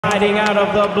Fighting out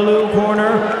of the blue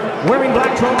corner, wearing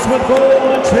black trunks with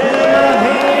gold trim,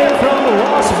 hail from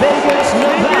Las Vegas,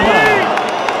 Nevada.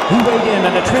 He weighed in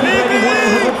at a trim-ready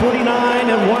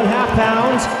 149.5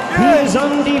 pounds. He is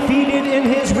undefeated in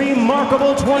his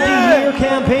remarkable 20-year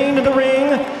campaign in the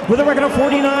ring, with a record of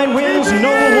 49 wins,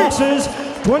 no losses,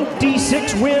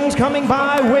 26 wins coming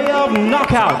by way of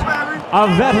knockout. A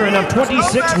veteran of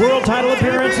 26 world title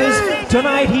appearances,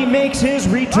 tonight he makes his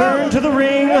return to the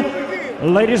ring.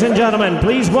 Ladies and gentlemen,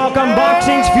 please welcome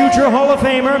boxing's future Hall of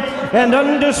Famer and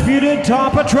undisputed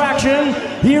top attraction.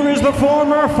 Here is the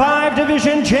former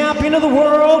 5-division champion of the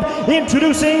world,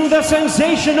 introducing the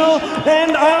sensational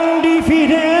and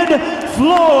undefeated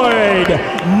Floyd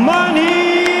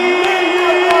Money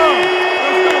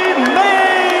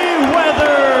Mayweather.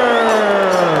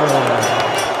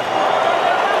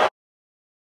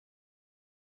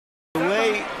 The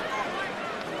way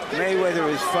Mayweather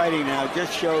is fighting now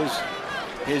just shows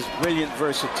his brilliant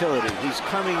versatility. He's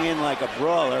coming in like a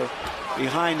brawler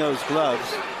behind those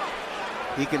gloves.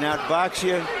 He can outbox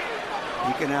you,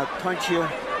 he can outpunch you,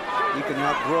 he can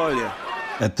outbrawl you.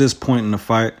 At this point in the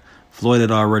fight, Floyd had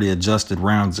already adjusted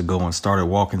rounds ago and started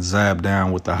walking Zab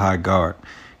down with the high guard.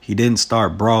 He didn't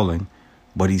start brawling,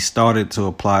 but he started to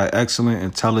apply excellent,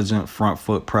 intelligent front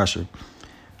foot pressure.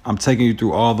 I'm taking you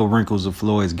through all the wrinkles of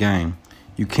Floyd's game.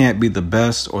 You can't be the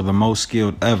best or the most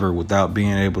skilled ever without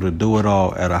being able to do it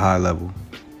all at a high level.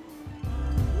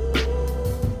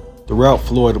 Throughout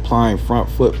Floyd applying front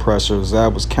foot pressure,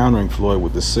 Zab was countering Floyd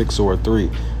with the 6 or a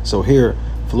 3. So here,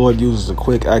 Floyd uses a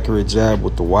quick, accurate jab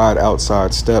with the wide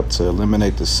outside step to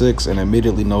eliminate the 6 and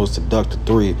immediately knows to duck the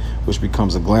 3, which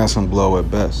becomes a glancing blow at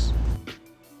best.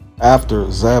 After,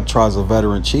 Zab tries a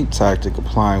veteran cheap tactic,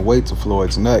 applying weight to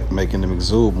Floyd's neck, making him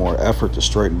exude more effort to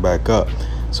straighten back up.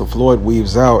 So Floyd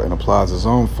weaves out and applies his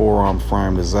own forearm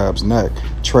frame to Zab's neck,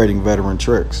 trading veteran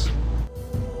tricks.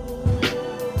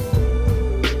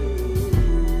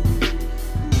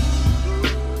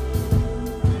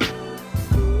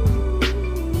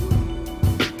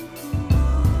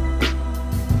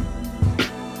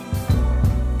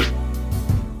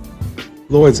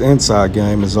 Floyd's inside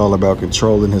game is all about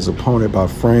controlling his opponent by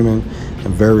framing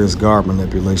and various guard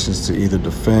manipulations to either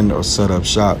defend or set up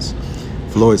shots.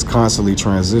 Floyd's constantly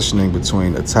transitioning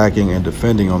between attacking and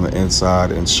defending on the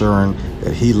inside, ensuring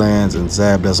that he lands and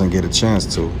Zab doesn't get a chance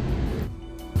to.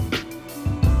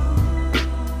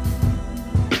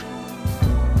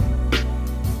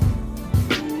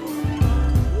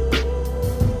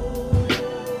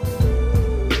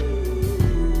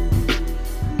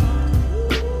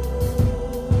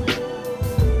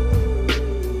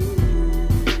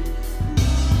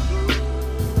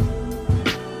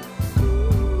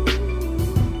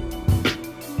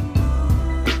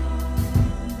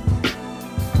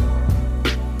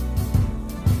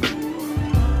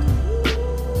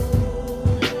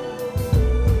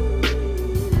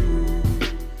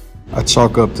 I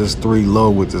chalk up this 3 low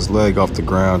with his leg off the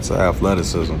ground to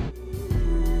athleticism.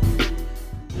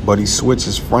 But he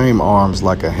switches frame arms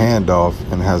like a handoff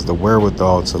and has the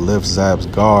wherewithal to lift Zab's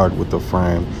guard with the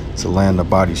frame to land a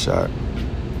body shot.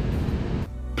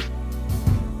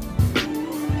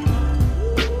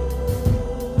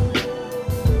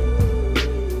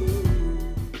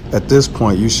 At this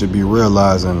point, you should be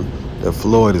realizing that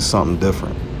Floyd is something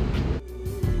different.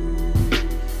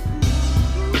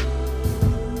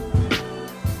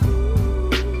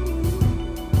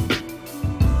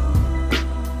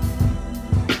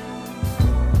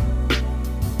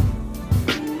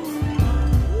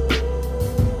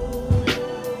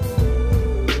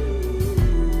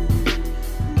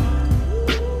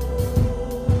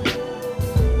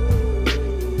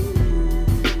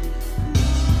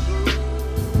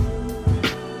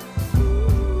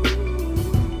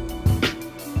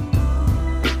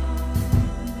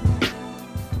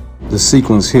 The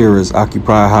sequence here is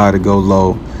occupy high to go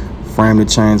low, frame to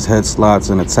change head slots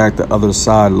and attack the other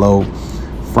side low,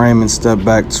 frame and step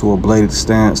back to a bladed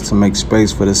stance to make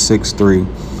space for the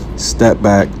 6-3, step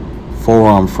back,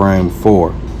 forearm frame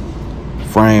 4,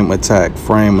 frame attack,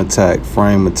 frame attack,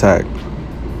 frame attack.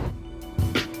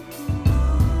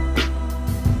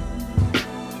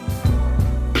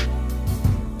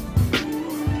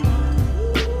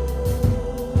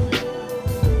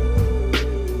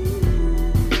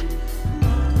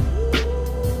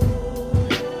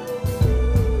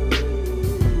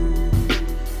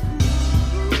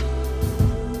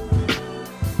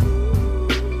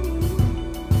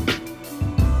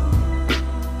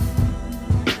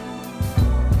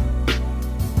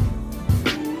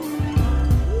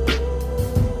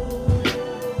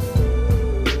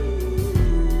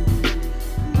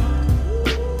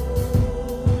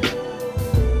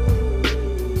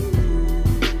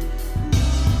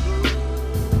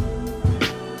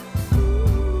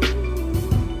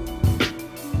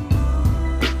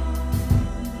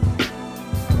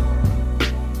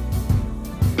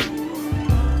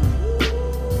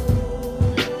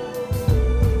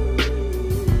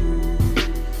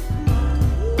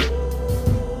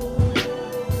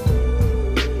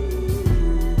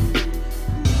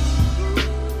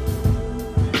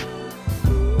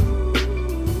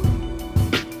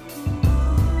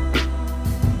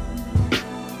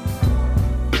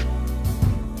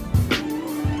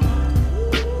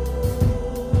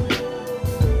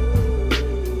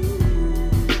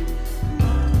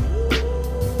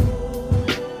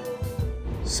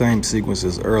 Same sequence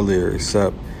as earlier,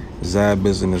 except Zab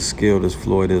isn't as skilled as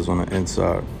Floyd is on the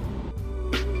inside.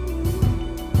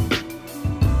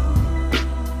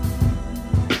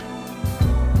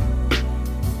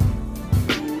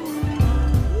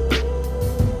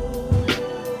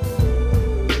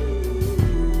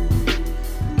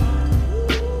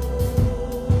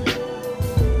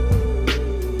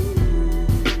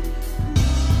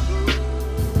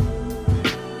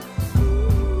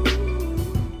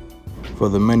 For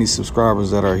the many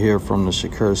subscribers that are here from the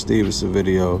Shakur Stevenson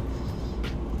video,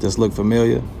 this look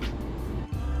familiar?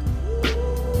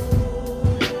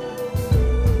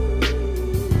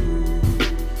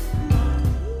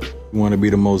 You want to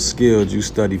be the most skilled, you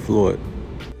study Floyd.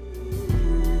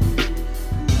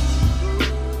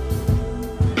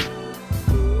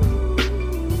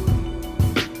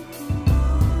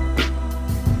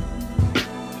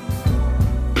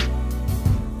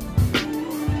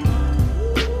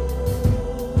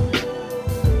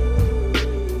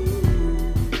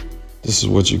 This is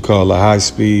what you call a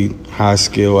high-speed,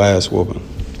 high-skill ass whooping.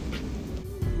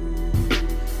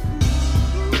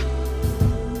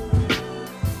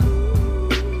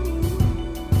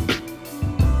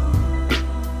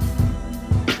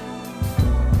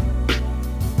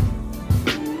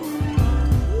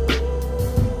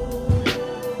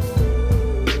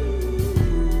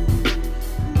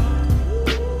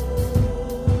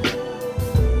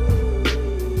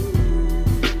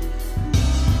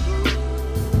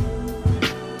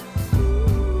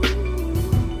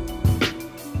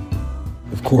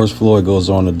 Of course, Floyd goes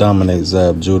on to dominate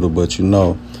Zab Judah, but you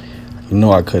know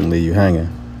I couldn't leave you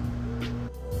hanging.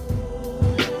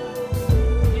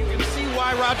 You can see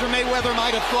why Roger Mayweather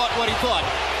might have thought what he thought.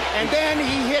 And then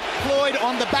he hit Floyd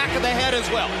on the back of the head as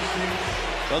well.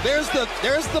 So there's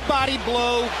the body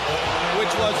blow,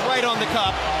 which was right on the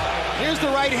cup. Here's the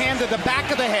right hand to the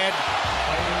back of the head.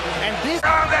 And this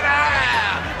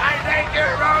I think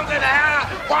you're wrong in the hell.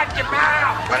 Watch your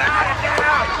mouth. Without a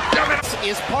doubt.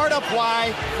 is part of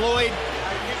why Floyd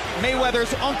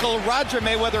Mayweather's uncle, Roger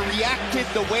Mayweather, reacted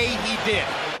the way he did.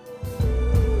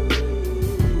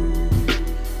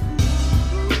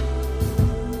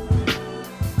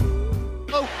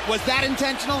 Oh, was that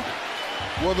intentional?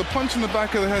 Well, the punch in the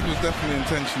back of the head was definitely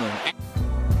intentional.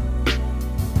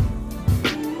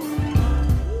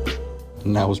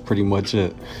 And that was pretty much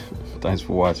it. Thanks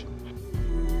for watching.